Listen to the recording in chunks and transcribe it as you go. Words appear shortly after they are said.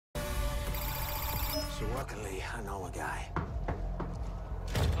So luckily, I know a guy.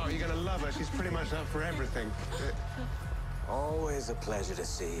 Oh, you're gonna love her. She's pretty much up for everything. Always a pleasure to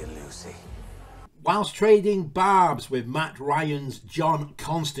see you, Lucy. Whilst trading barbs with Matt Ryan's John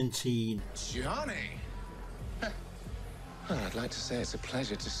Constantine. Johnny! Well, I'd like to say it's a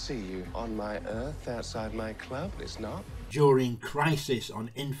pleasure to see you on my Earth outside my club, but it's not. During Crisis on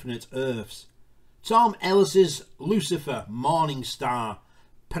Infinite Earths, Tom Ellis's Lucifer Morningstar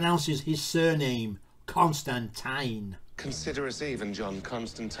pronounces his surname Constantine. Consider us even, John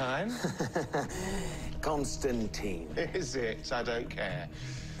Constantine. Constantine. Is it? I don't care.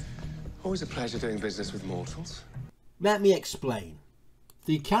 Always a pleasure doing business with mortals. Let me explain.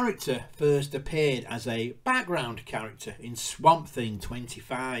 The character first appeared as a background character in Swamp Thing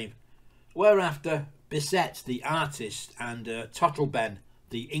 25, whereafter Bissett the artist and Tottleben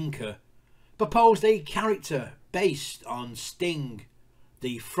the inker proposed a character based on Sting,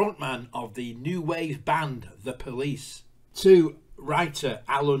 the frontman of the new wave band The Police, to writer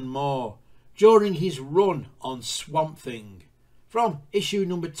Alan Moore during his run on Swamp Thing from issue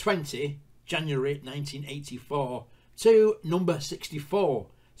number 20, January 1984, to number 64,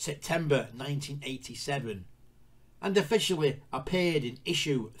 September 1987, and officially appeared in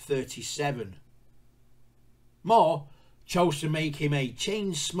issue 37. Moore chose to make him a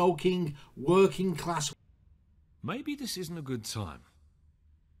chain-smoking, working-class... Maybe this isn't a good time.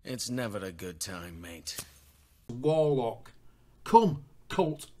 It's never a good time, mate. ...warlock, come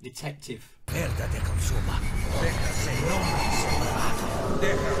cult detective. Perda de consuma. Déjase nombre separado.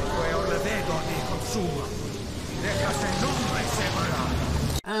 Deja que Olevedo de consuma. Déjase nombre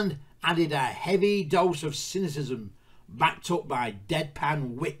separado. And added a heavy dose of cynicism backed up by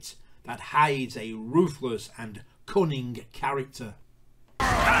deadpan wit that hides a ruthless and cunning character.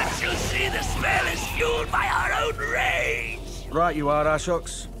 Can't you see the smell is fueled by our own rage? Right you are,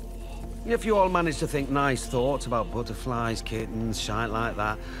 Ashooks. If you all manage to think nice thoughts about butterflies, kittens, shite like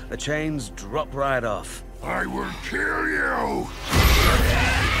that, the chains drop right off. I will kill you!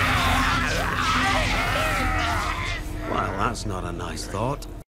 Well, that's not a nice thought.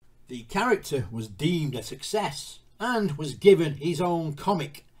 The character was deemed a success and was given his own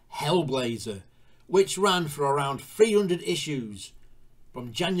comic, Hellblazer, which ran for around 300 issues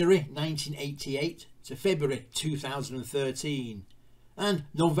from January 1988 to February 2013 and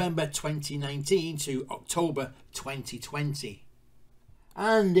November 2019 to October 2020.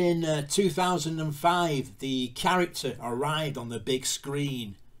 And in 2005 the character arrived on the big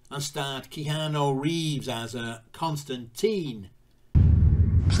screen and starred Keanu Reeves as Constantine.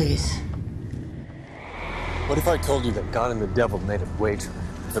 Please. What if I told you that God and the devil made a wager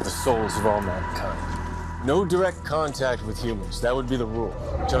for the souls of all mankind? No direct contact with humans, that would be the rule.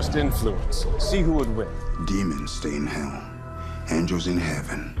 Just influence. See who would win. Demons stay in hell. Angels in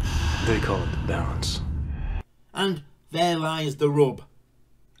heaven. They call it the balance. And there lies the rub.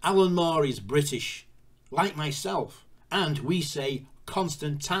 Alan Moore is British, like myself, and we say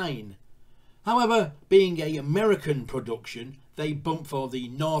Constantine. However, being an American production, they bump for the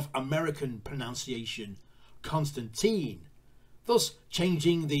North American pronunciation, Constantine, thus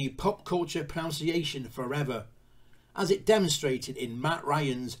changing the pop culture pronunciation forever, as it demonstrated in Matt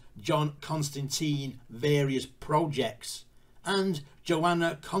Ryan's John Constantine various projects, and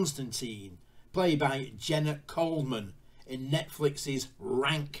Joanna Constantine, played by Jenna Coleman in Netflix's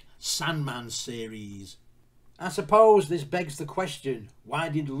Rank Sandman series. I suppose this begs the question, why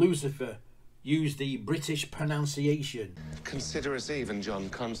did Lucifer use the British pronunciation? Consider us even, John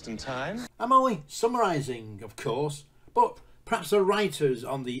Constantine. I'm only summarising, of course, but perhaps the writers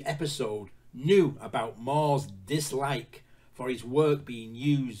on the episode knew about Moore's dislike for his work being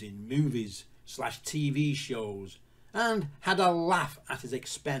used in movies / TV shows and had a laugh at his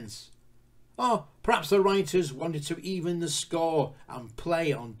expense. Or perhaps the writers wanted to even the score and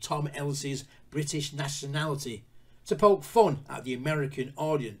play on Tom Ellis's British nationality to poke fun at the American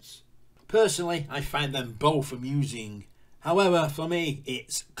audience. Personally, I find them both amusing. However, for me,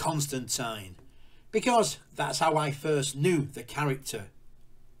 it's Constantine, because that's how I first knew the character.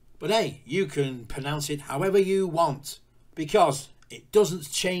 But hey, you can pronounce it however you want, because it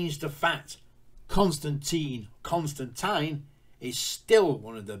doesn't change the fact Constantine is still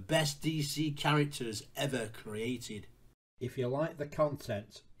one of the best DC characters ever created. If you like the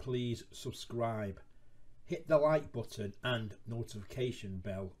content, please subscribe. Hit the like button and notification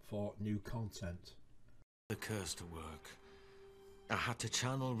bell for new content. The curse to work. I had to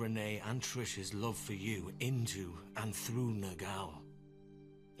channel Renee and Trish's love for you into and through Nergal.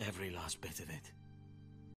 Every last bit of it.